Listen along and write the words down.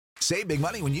Save big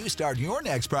money when you start your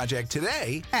next project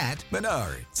today at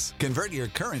Menards. Convert your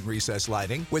current recessed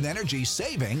lighting with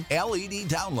energy-saving LED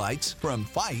downlights from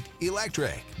Fight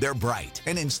Electric. They're bright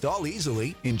and install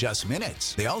easily in just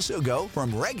minutes. They also go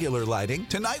from regular lighting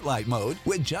to nightlight mode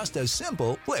with just a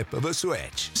simple flip of a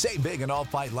switch. Save big on all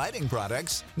Fight lighting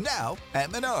products now at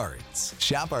Menards.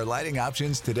 Shop our lighting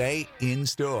options today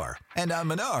in-store and on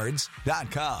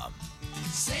Menards.com.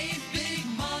 Save big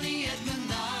money at Menards.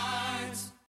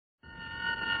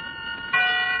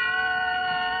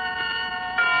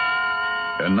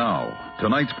 And now,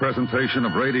 tonight's presentation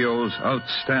of radio's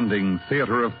outstanding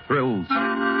theater of thrills,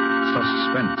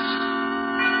 Suspense.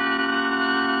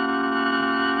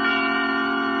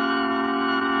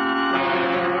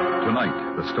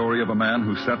 Tonight, the story of a man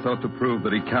who sets out to prove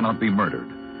that he cannot be murdered,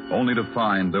 only to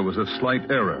find there was a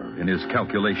slight error in his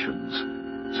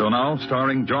calculations. So now,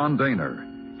 starring John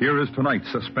Dehner, here is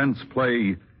tonight's suspense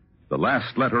play, The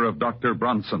Last Letter of Dr.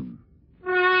 Bronson.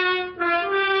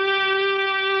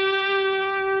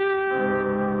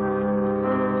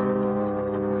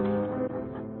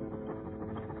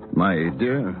 My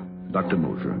dear Dr.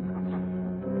 Moser,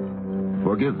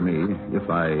 forgive me if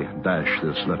I dash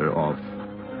this letter off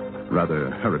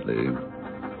rather hurriedly.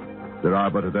 There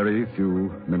are but a very few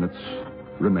minutes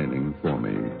remaining for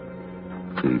me.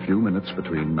 The few minutes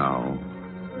between now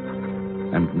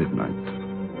and midnight.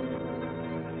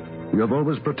 You have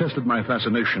always protested my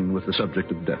fascination with the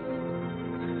subject of death.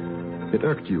 It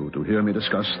irked you to hear me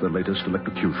discuss the latest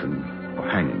electrocution or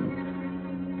hanging.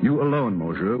 You alone,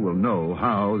 Mosier, will know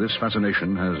how this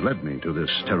fascination has led me to this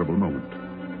terrible moment.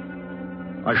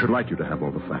 I should like you to have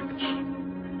all the facts.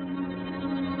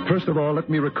 First of all, let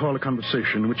me recall a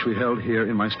conversation which we held here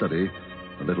in my study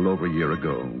a little over a year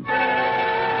ago.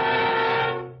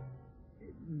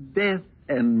 Death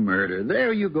and murder.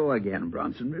 There you go again,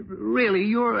 Bronson. Really,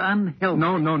 you're unhealthy.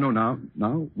 No.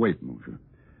 Now, wait, Mosier.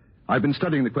 I've been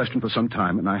studying the question for some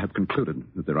time, and I have concluded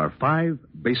that there are 5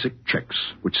 basic checks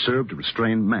which serve to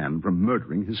restrain man from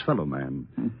murdering his fellow man.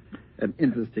 An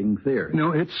interesting theory.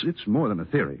 No, it's more than a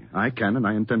theory. I can and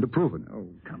I intend to prove it. Oh,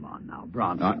 come on now,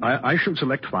 Bronson. I shall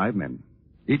select 5 men,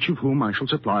 each of whom I shall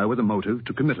supply with a motive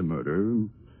to commit a murder.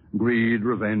 Greed,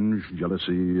 revenge,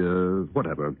 jealousy,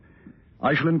 whatever.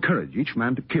 I shall encourage each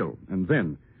man to kill, and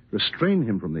then restrain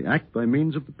him from the act by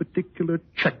means of the particular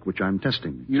check which I'm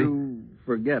testing. You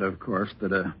forget, of course,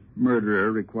 that a murderer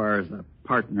requires a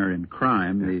partner in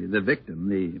crime, the victim,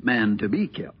 the man to be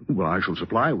killed. Well, I shall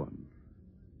supply one.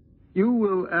 You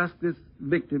will ask this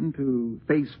victim to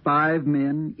face 5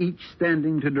 men, each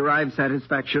standing to derive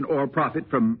satisfaction or profit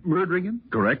from murdering him?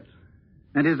 Correct.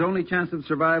 And his only chance of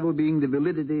survival being the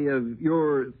validity of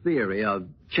your theory of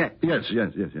check? Yes.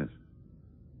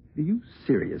 Do you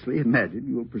seriously imagine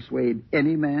you will persuade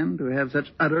any man to have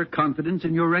such utter confidence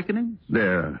in your reckonings?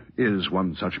 There is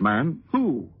one such man.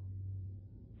 Who?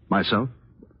 Myself.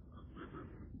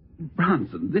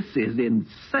 Bronson, this is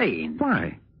insane.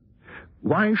 Why?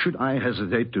 Why should I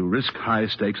hesitate to risk high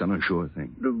stakes on a sure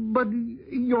thing? But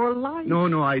your life...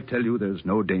 No, I tell you there's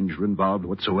no danger involved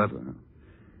whatsoever.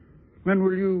 When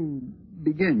will you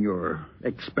begin your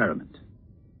experiment?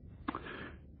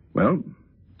 Well,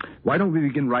 why don't we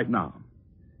begin right now?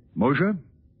 Mosier,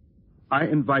 I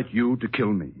invite you to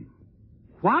kill me.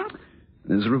 What?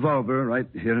 There's a revolver right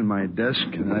here in my desk,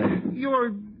 and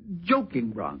You're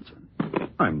joking, Bronson.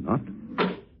 I'm not.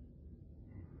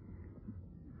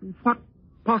 What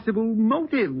possible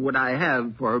motive would I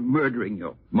have for murdering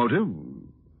you? Motive?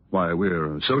 Why,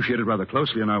 we're associated rather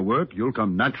closely in our work. You'll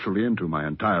come naturally into my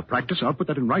entire practice. I'll put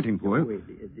that in writing for you.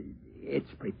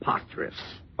 It's preposterous.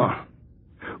 Oh.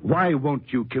 Why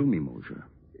won't you kill me, Mosier?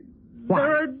 Why?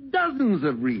 There are dozens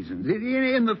of reasons.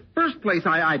 In the first place,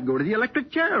 I'd go to the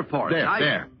electric chair for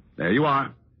it. There you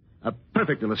are. A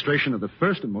perfect illustration of the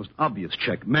first and most obvious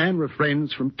check. Man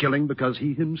refrains from killing because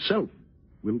he himself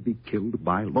will be killed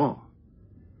by law.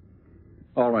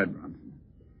 All right, Bronson.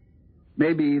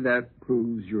 Maybe that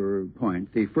proves your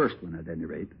point, the first one at any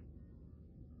rate.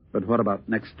 But what about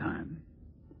next time?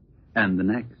 And the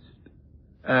next?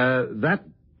 That,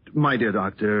 my dear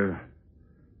doctor,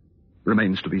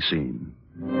 remains to be seen.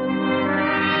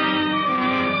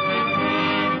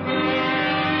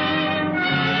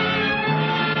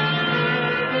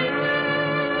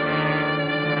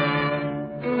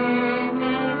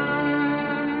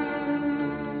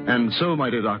 And so, my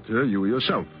dear doctor, you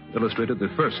yourself illustrated the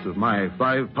first of my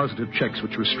 5 positive checks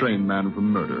which restrain man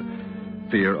from murder.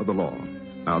 Fear of the law.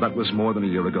 Now, that was more than a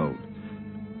year ago.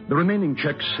 The remaining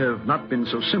checks have not been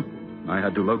so simple. I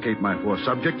had to locate my 4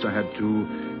 subjects. I had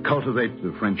to cultivate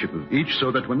the friendship of each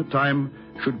so that when the time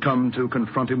should come to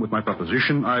confront him with my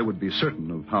proposition, I would be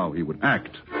certain of how he would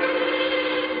act.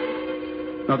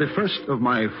 Now, the first of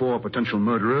my 4 potential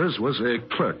murderers was a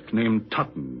clerk named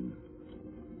Totten.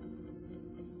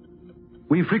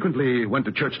 We frequently went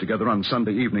to church together on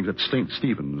Sunday evenings at St.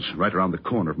 Stephen's, right around the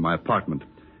corner of my apartment.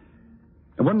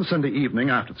 And one Sunday evening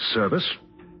after the service,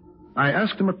 I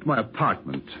asked him up to my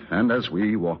apartment, and as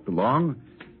we walked along,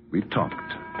 we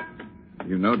talked.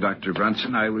 You know, Dr.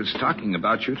 Brunson, I was talking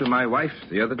about you to my wife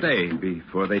the other day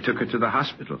before they took her to the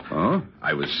hospital. Oh?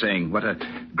 I was saying what a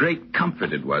great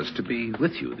comfort it was to be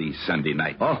with you these Sunday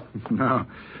nights. Oh, no.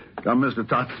 Come, Mr.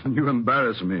 Totten, you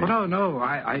embarrass me. Oh, no,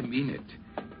 I mean it.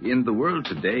 In the world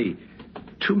today,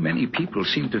 too many people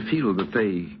seem to feel that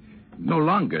they no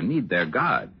longer need their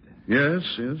God. Yes.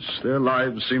 Their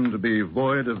lives seem to be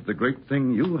void of the great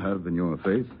thing you have in your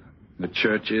faith. The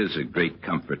church is a great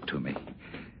comfort to me.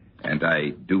 And I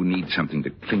do need something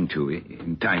to cling to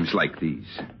in times like these.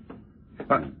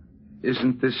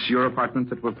 Isn't this your apartment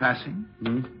that we're passing?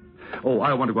 Hmm? Oh,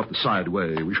 I want to go up the side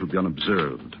way. We shall be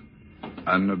unobserved.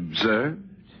 Unobserved?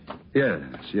 Yes.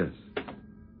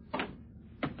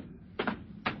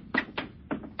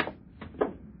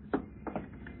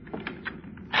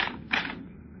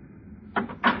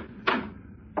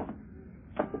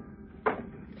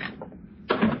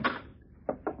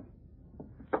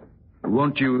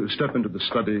 Won't you step into the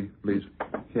study, please?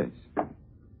 Yes.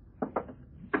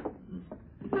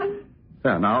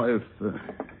 There, now, if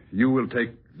you will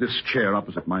take this chair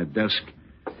opposite my desk.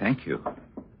 Thank you.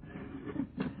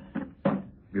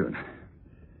 Good.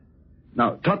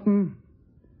 Now, Totten,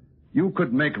 you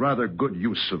could make rather good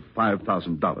use of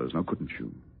 $5,000, now, couldn't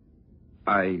you?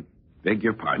 I beg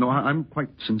your pardon? No, I'm quite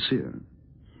sincere.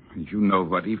 You know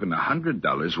what even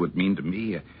 $100 would mean to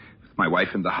me. My wife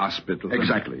in the hospital.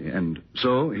 Exactly. And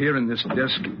so, here in this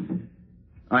desk,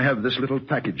 I have this little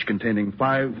package containing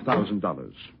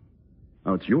 $5,000.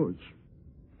 Now, it's yours,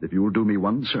 if you will do me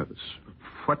one service.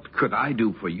 What could I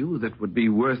do for you that would be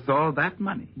worth all that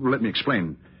money? Well, let me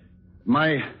explain.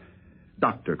 My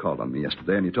doctor called on me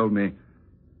yesterday, and he told me,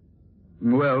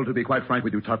 well, to be quite frank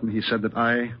with you, Totten, he said that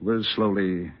I was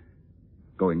slowly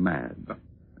going mad.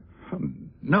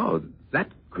 No, that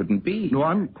couldn't be. No,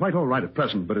 I'm quite all right at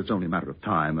present, but it's only a matter of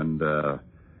time, and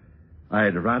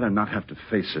I'd rather not have to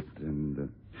face it.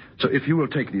 And so if you will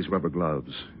take these rubber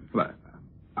gloves. Well,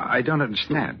 I don't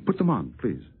understand. Put them on,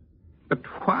 please. But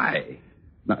why?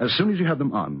 Now, as soon as you have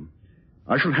them on,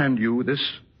 I shall hand you this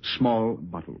small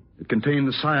bottle. It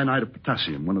contains cyanide of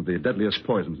potassium, one of the deadliest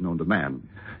poisons known to man.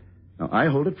 Now, I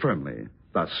hold it firmly,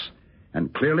 thus,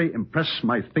 and clearly impress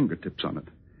my fingertips on it.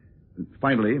 And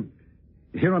finally,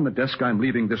 here on the desk, I'm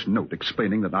leaving this note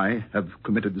explaining that I have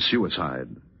committed suicide.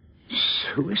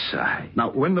 Suicide?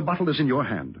 Now, when the bottle is in your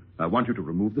hand, I want you to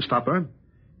remove the stopper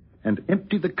and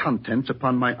empty the contents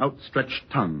upon my outstretched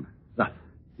tongue. Ah,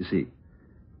 you see,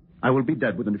 I will be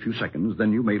dead within a few seconds.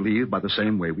 Then you may leave by the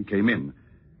same way we came in.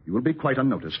 You will be quite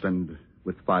unnoticed and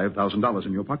with $5,000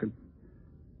 in your pocket.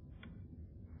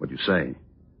 What do you say?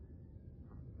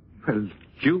 Well,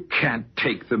 you can't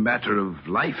take the matter of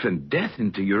life and death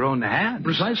into your own hands.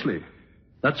 Precisely.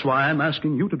 That's why I'm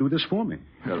asking you to do this for me.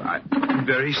 Well, I'm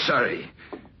very sorry.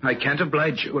 I can't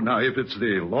oblige you. Well, now, if it's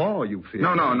the law you fear...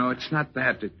 No, it's not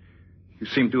that. You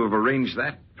seem to have arranged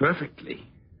that perfectly.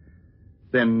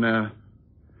 Then,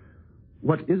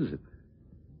 what is it?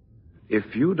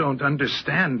 If you don't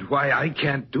understand why I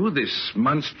can't do this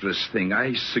monstrous thing,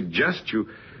 I suggest you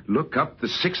look up the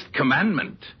 6th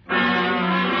commandment.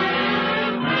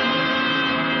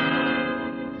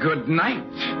 Good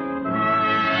night.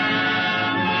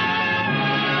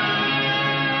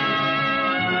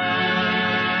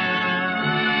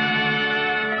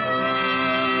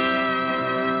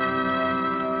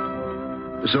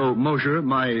 So, Mosher,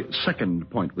 my second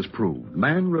point was proved.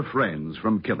 Man refrains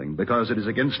from killing because it is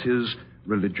against his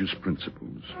religious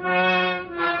principles.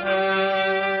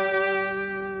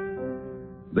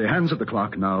 The hands of the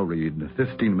clock now read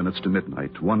 15 minutes to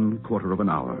midnight, 1/4 of an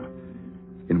hour,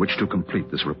 in which to complete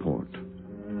this report.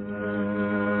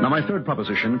 Now, my third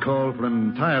proposition called for an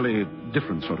entirely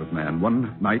different sort of man.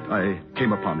 One night I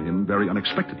came upon him very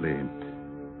unexpectedly.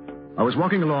 I was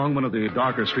walking along one of the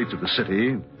darker streets of the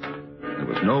city. There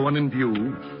was no one in view.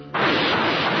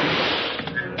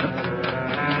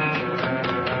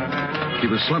 He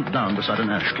was slumped down beside an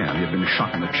ash can. He had been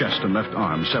shot in the chest and left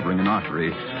arm, severing an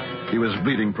artery. He was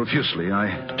bleeding profusely.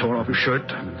 I tore off his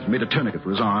shirt and made a tourniquet for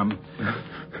his arm.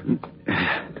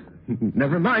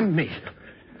 Never mind me.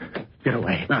 Get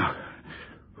away. Now,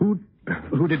 who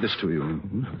did this to you?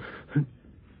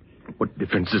 What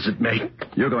difference does it make?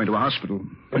 You're going to a hospital.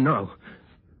 No.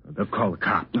 They'll call the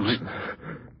cops.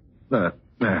 There.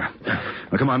 Now,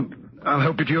 come on. I'll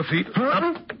help you to your feet.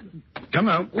 Up. Come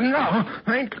now. No,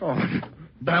 I ain't going.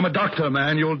 I'm a doctor,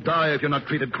 man. You'll die if you're not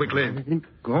treated quickly. I ain't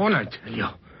going, I tell you.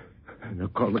 They'll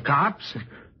call the cops.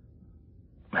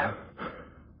 I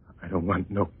don't want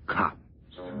no cops.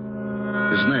 His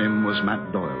name was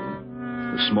Matt Doyle,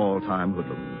 a small-time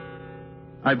hoodlum.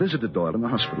 I visited Doyle in the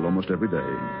hospital almost every day.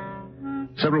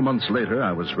 Several months later,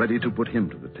 I was ready to put him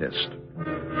to the test.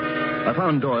 I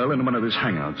found Doyle in one of his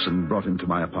hangouts and brought him to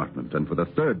my apartment, and for the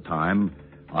third time,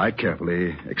 I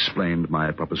carefully explained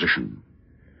my proposition.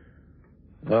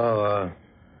 Oh,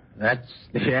 that's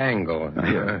the angle.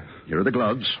 Now, here are the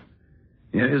gloves.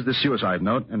 Here is the suicide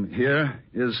note, and here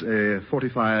is a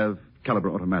 .45 caliber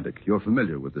automatic. You're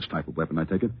familiar with this type of weapon, I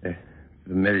take it?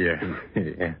 Familiar.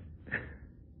 Yeah.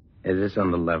 Is this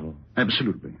on the level?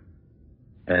 Absolutely.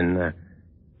 And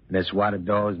this water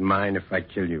door is mine if I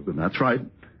kill you. That's right.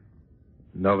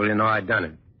 Nobody know I done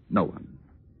it. No one.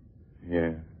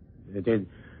 Yeah.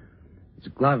 It's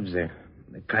gloves. They're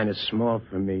kind of small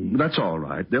for me. That's all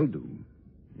right. They'll do.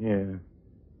 Yeah.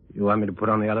 You want me to put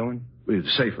on the other one?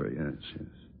 It's safer, yes.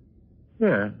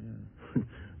 Yeah.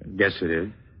 I guess it is.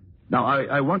 Now,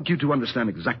 I want you to understand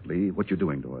exactly what you're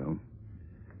doing, Doyle.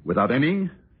 Without any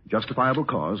justifiable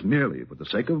cause, merely for the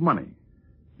sake of money,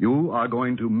 you are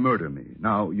going to murder me.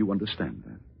 Now, you understand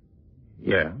that?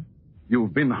 Yeah.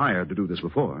 You've been hired to do this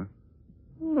before.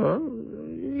 Well,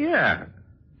 yeah.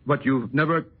 But you've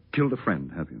never killed a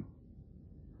friend, have you?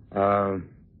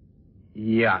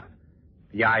 Yeah.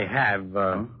 Yeah, I have.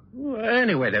 Well,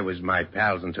 anyway, they was my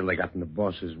pals until they got in the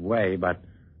boss's way, but,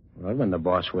 well, when the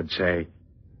boss would say,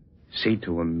 see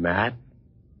to him, Matt,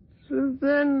 so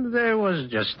then there was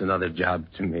just another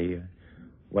job to me.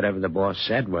 Whatever the boss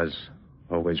said was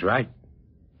always right,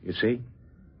 you see?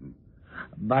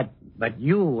 But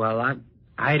you, well,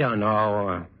 I don't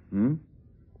know.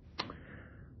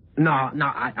 No,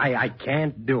 I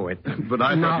can't do it. But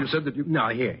I thought you said that you... No,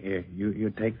 here, you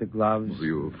take the gloves. Were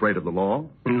you afraid of the law?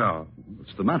 No.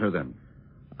 What's the matter, then?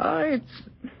 Well,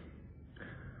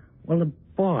 the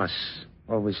boss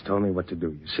always told me what to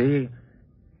do, you see?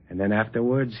 And then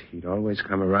afterwards, he'd always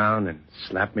come around and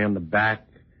slap me on the back,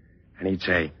 and he'd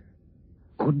say,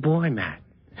 good boy, Matt.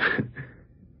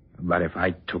 But if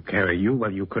I took care of you,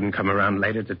 well, you couldn't come around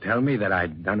later to tell me that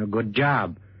I'd done a good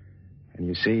job. And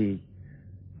you see,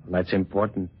 well, that's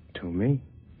important to me.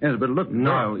 Yes, but look,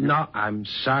 No, I'm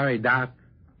sorry, Doc.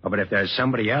 Oh, but if there's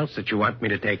somebody else that you want me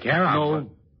to take care of...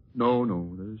 No,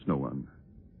 there's no one.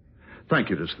 Thank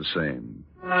you just the same.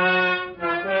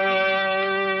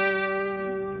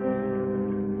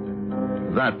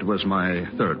 That was my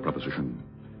third proposition.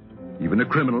 Even a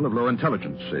criminal of low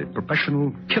intelligence, a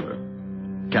professional killer,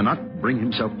 cannot bring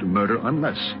himself to murder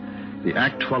unless the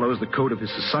act follows the code of his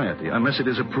society, unless it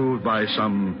is approved by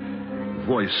some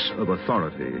voice of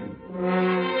authority.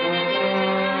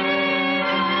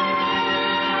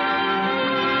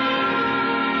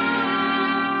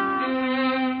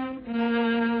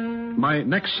 My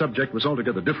next subject was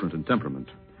altogether different in temperament.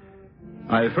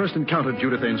 I first encountered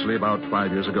Judith Ainsley about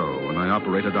 5 years ago when I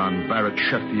operated on Barrett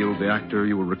Sheffield, the actor.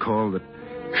 You will recall that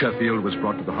Sheffield was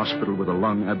brought to the hospital with a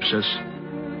lung abscess.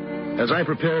 As I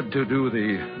prepared to do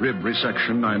the rib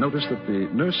resection, I noticed that the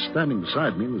nurse standing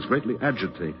beside me was greatly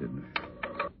agitated.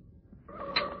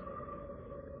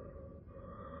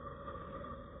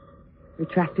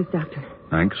 Retractors, Doctor.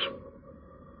 Thanks.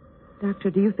 Doctor,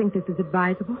 do you think this is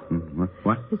advisable?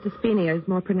 What? His dyspnea is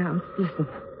more pronounced. Listen.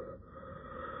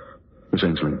 Miss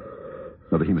Ainsley,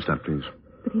 another hemostat, please.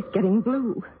 But he's getting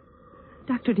blue.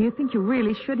 Doctor, do you think you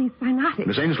really should? He's cyanotic.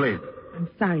 Miss Ainsley. I'm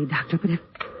sorry, Doctor, but if...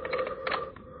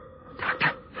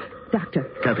 Doctor.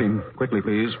 Caffeine, quickly,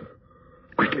 please.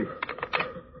 Quickly.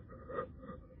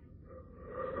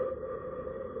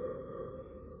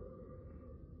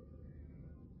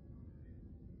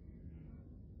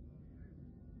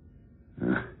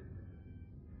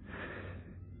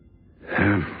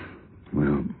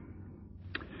 Well,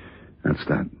 that's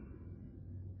that.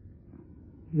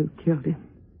 You killed him.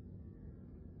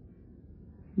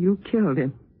 You killed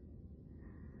him.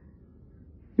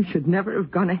 You should never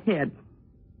have gone ahead.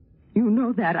 You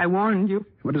know that. I warned you.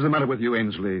 What is the matter with you,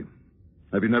 Ainsley?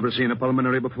 Have you never seen a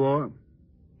pulmonary before?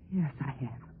 Yes, I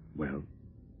have. Well?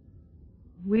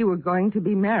 We were going to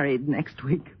be married next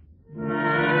week.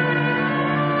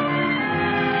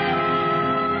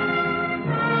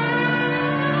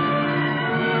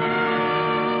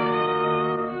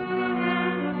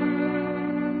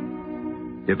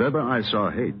 If ever I saw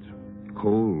hate,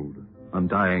 cold,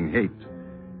 undying hate,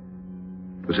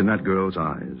 it was in that girl's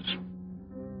eyes.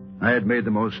 I had made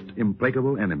the most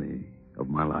implacable enemy of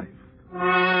my life.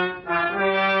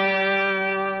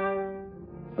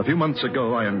 A few months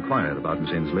ago, I inquired about Miss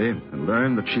Ainsley and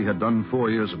learned that she had done 4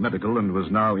 years of medical and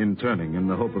was now interning in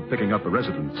the hope of picking up a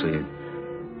residency.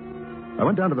 I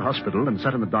went down to the hospital and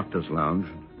sat in the doctor's lounge,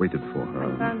 waited for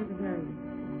her.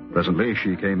 Presently,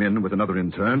 she came in with another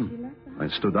intern. I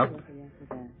stood up,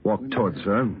 walked towards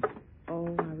her.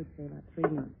 Oh, I would say about 3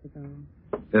 months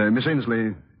ago. Miss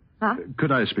Ainsley, Huh?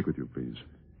 Could I speak with you, please?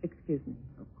 Excuse me.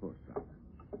 Of course, Doctor.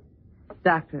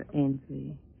 Dr.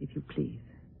 Ainsley, if you please.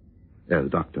 Yes,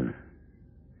 Doctor.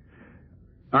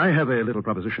 I have a little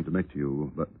proposition to make to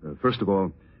you, but first of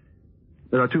all,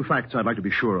 there are 2 facts I'd like to be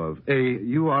sure of. A,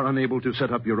 you are unable to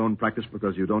set up your own practice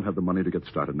because you don't have the money to get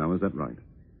started now. Is that right?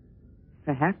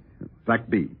 Perhaps. Fact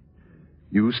B,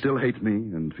 you still hate me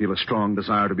and feel a strong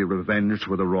desire to be revenged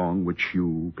for the wrong which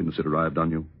you consider I have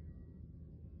done you.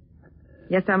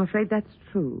 Yes, I'm afraid that's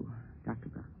true, Dr.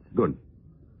 Brown. Good.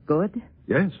 Good?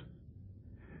 Yes.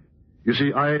 You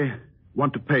see, I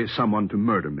want to pay someone to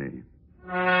murder me.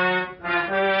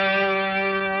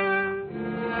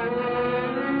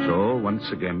 So, once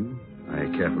again, I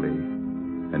carefully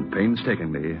and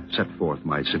painstakingly set forth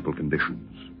my simple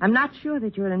conditions. I'm not sure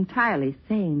that you're entirely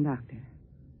sane, Doctor.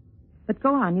 But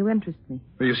go on, you interest me.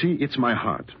 You see, it's my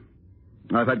heart.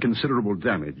 I've had considerable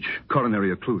damage.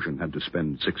 Coronary occlusion. Had to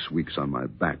spend 6 weeks on my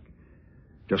back.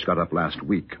 Just got up last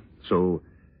week. So,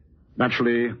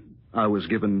 naturally, I was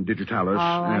given digitalis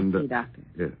and... I see, Doctor.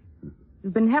 Yeah.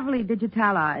 You've been heavily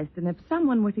digitalized, and if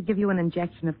someone were to give you an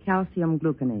injection of calcium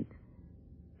gluconate,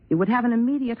 you would have an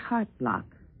immediate heart block.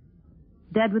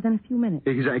 Dead within a few minutes.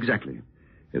 Exactly.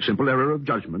 A simple error of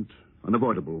judgment.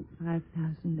 Unavoidable.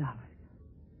 $5,000.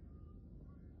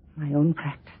 My own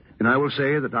practice. And I will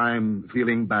say that I'm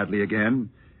feeling badly again.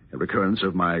 A recurrence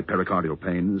of my pericardial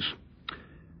pains.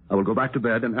 I will go back to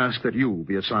bed and ask that you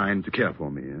be assigned to care for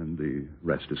me, and the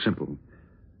rest is simple.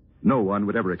 No one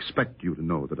would ever expect you to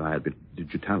know that I had been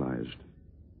digitalized.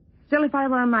 Still, if I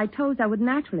were on my toes, I would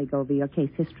naturally go over your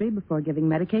case history before giving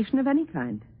medication of any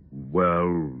kind.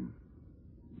 Well,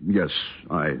 yes,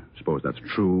 I suppose that's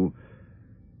true.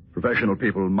 Professional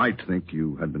people might think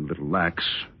you had been a little lax.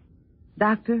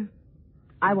 Doctor,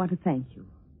 I want to thank you.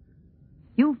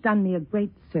 You've done me a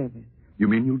great service. You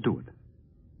mean you'll do it?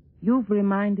 You've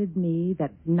reminded me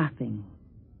that nothing,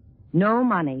 no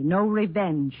money, no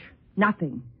revenge,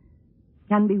 nothing,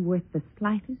 can be worth the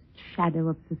slightest shadow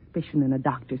of suspicion in a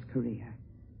doctor's career.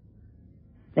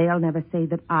 They'll never say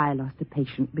that I lost a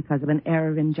patient because of an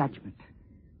error in judgment.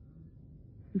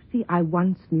 You see, I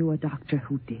once knew a doctor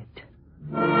who did.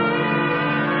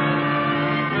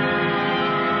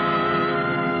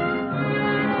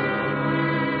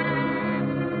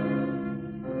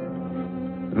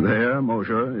 There,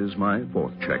 Mosher, is my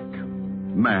 4th check.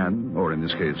 Man, or in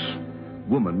this case,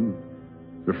 woman,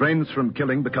 refrains from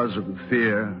killing because of the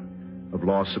fear of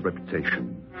loss of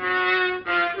reputation.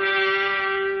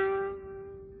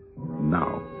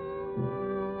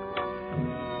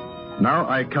 Now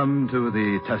I come to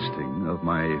the testing of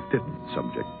my 5th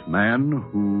subject. Man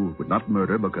who would not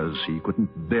murder because he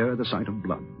couldn't bear the sight of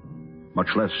blood,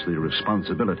 much less the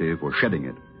responsibility for shedding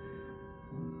it.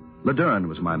 Laderne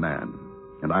was my man,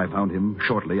 and I found him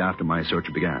shortly after my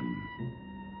search began.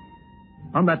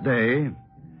 On that day,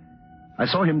 I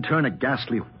saw him turn a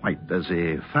ghastly white as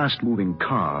a fast-moving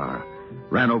car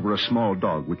ran over a small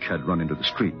dog which had run into the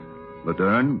street.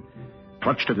 Laderne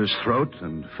clutched at his throat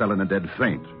and fell in a dead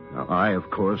faint. Now, I, of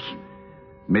course,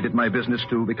 made it my business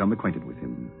to become acquainted with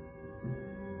him.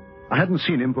 I hadn't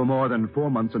seen him for more than 4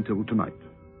 months until tonight.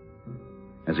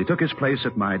 As he took his place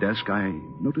at my desk, I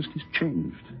noticed he's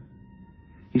changed.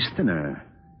 He's thinner.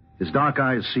 His dark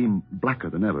eyes seem blacker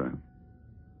than ever.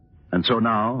 And so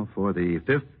now, for the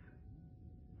 5th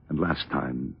and last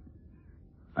time,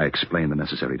 I explain the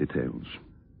necessary details.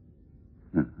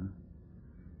 Uh-huh.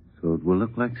 So it will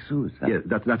look like suicide.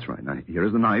 Yeah, that's right. Now, here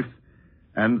is the knife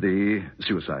and the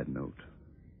suicide note.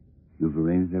 You've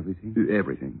arranged everything?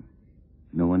 Everything.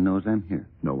 No one knows I'm here?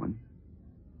 No one.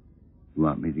 You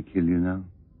want me to kill you now?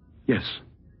 Yes.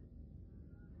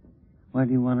 Why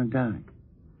do you want to die?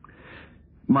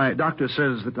 My doctor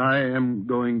says that I am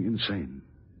going insane.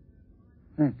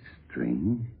 That's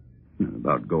strange.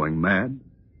 About going mad?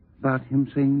 About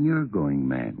him saying you're going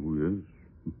mad. Oh,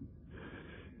 yes.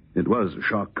 It was a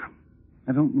shock.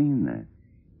 I don't mean that.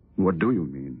 What do you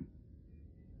mean?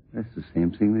 That's the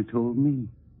same thing they told me.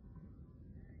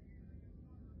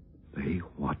 They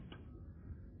what?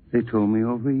 They told me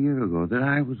over a year ago that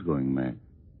I was going mad.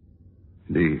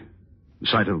 The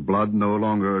sight of blood no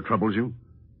longer troubles you?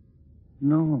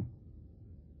 No.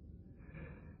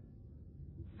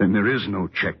 Then there is no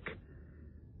check.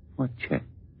 What check?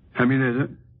 I mean,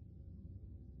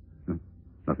 no,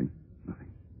 nothing.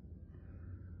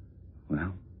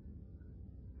 Well,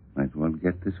 might as well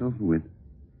get this over with.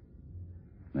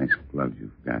 Nice gloves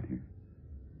you've got here.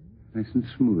 Nice and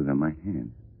smooth on my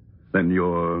hand. Then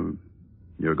you're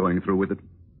going through with it?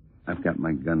 I've got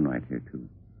my gun right here, too.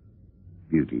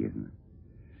 Beauty, isn't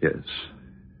it? Yes.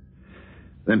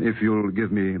 Then if you'll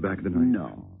give me back the knife.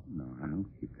 No, I'll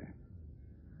keep that.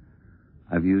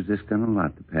 I've used this gun a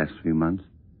lot the past 3 months.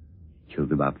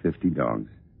 Killed about 50 dogs.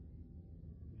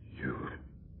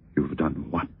 You've done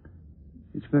what?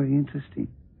 It's very interesting.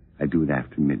 I do it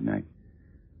after midnight.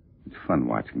 It's fun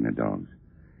watching the dogs.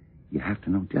 You have to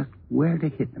know just where to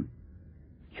hit them.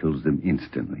 Kills them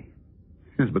instantly.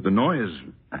 Yes, but the noise...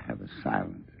 I have a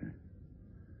silencer.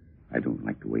 I don't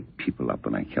like to wake people up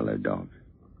when I kill their dogs.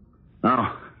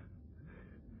 Now,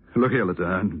 look here,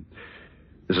 Laderne.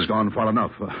 This has gone far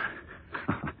enough.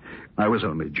 I was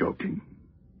only joking.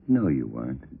 No, you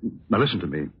weren't. Now, listen to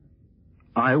me.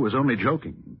 I was only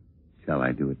joking. Shall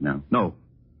I do it now? No,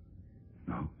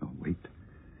 wait.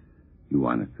 You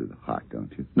want it through the heart,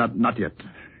 don't you? Not yet.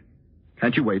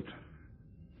 Can't you wait?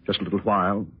 Just a little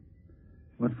while.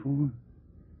 What for?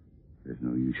 There's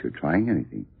no use you're trying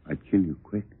anything. I'd kill you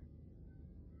quick.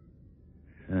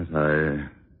 Yes, I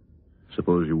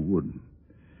suppose you would.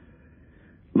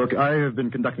 Look, I have been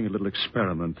conducting a little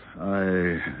experiment.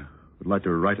 I would like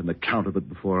to write an account of it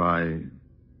before I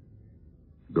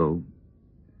go.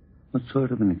 What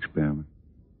sort of an experiment?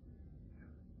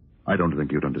 I don't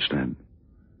think you'd understand.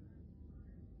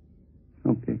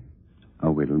 Okay.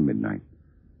 I'll wait till midnight.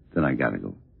 Then I gotta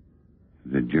go.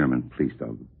 There's a German police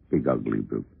dog, a big ugly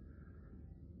brute.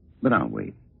 But I'll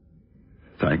wait.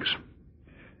 Thanks.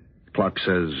 The clock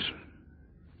says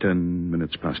 10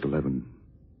 minutes past 11.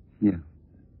 Yeah.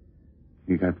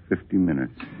 You got 50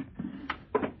 minutes.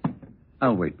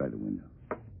 I'll wait by the window.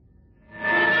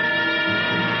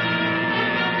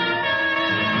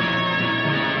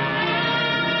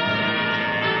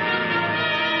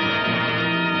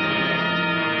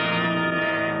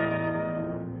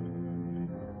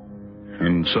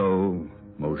 And so,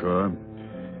 Mosher,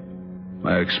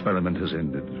 my experiment has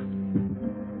ended.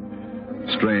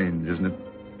 Strange, isn't it?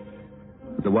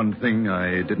 But the one thing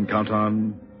I didn't count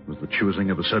on was the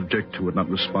choosing of a subject who would not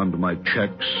respond to my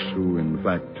checks, who in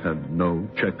fact had no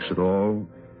checks at all.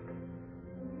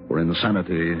 For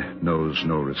insanity knows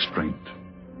no restraint.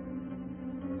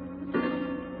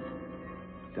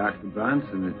 Dr.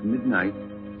 Bronson, it's midnight.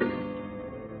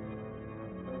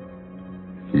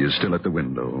 He is still at the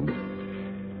window.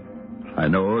 I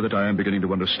know that I am beginning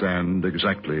to understand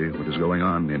exactly what is going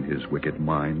on in his wicked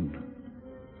mind.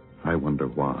 I wonder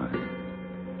why.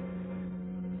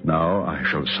 Now I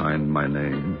shall sign my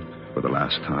name for the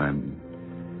last time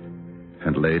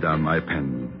and lay down my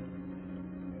pen.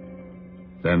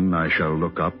 Then I shall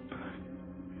look up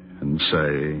and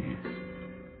say,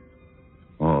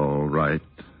 "All right,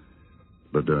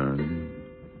 Laderne."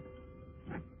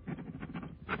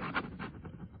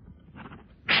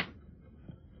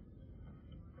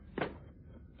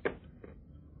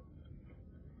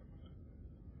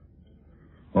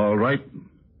 All right,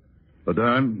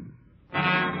 Laderne.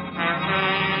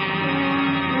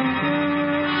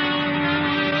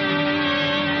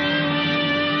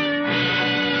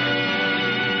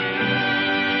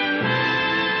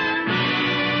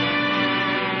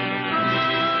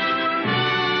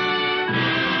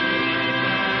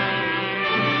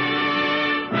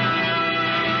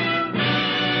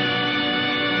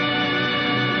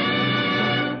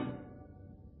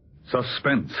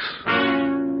 Suspense,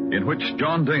 in which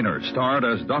John Dehner starred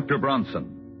as Dr.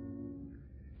 Bronson.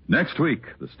 Next week,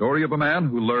 the story of a man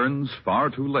who learns far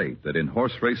too late that in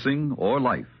horse racing or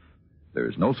life, there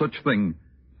is no such thing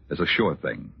as a sure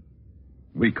thing.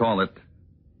 We call it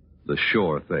the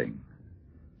sure thing.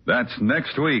 That's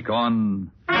next week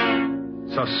on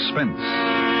Suspense.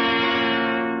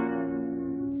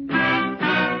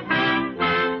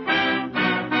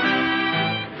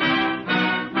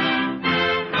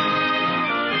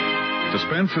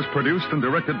 Suspense is produced and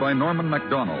directed by Norman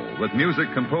MacDonald, with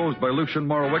music composed by Lucian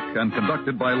Morowick and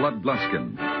conducted by Lud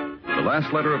Gluskin. The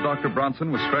Last Letter of Dr.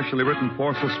 Bronson was specially written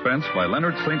for Suspense by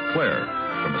Leonard St. Clair,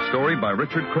 from a story by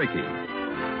Richard Crakey.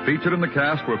 Featured in the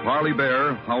cast were Parley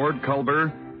Bear, Howard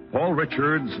Culber, Paul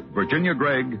Richards, Virginia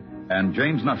Gregg, and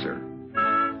James Nusser.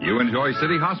 You enjoy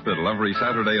City Hospital every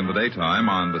Saturday in the daytime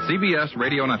on the CBS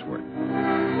Radio Network.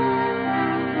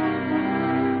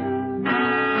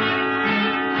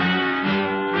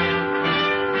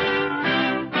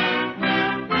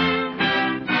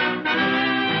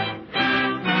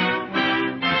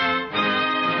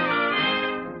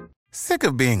 Sick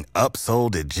of being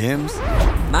upsold at gyms?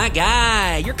 My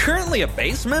guy, you're currently a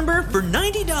base member? For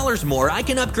 $90 more, I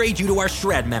can upgrade you to our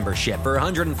Shred membership. For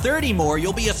 $130 more,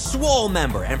 you'll be a Swole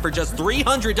member. And for just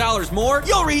 $300 more,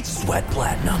 you'll reach Sweat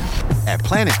Platinum. At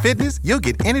Planet Fitness, you'll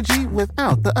get energy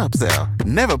without the upsell.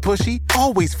 Never pushy,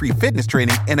 always free fitness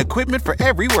training and equipment for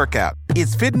every workout.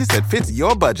 It's fitness that fits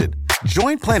your budget.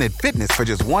 Join Planet Fitness for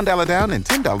just $1 down and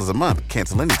 $10 a month.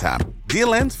 Cancel anytime.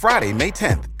 Deal ends Friday, May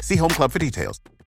 10th. See Home Club for details.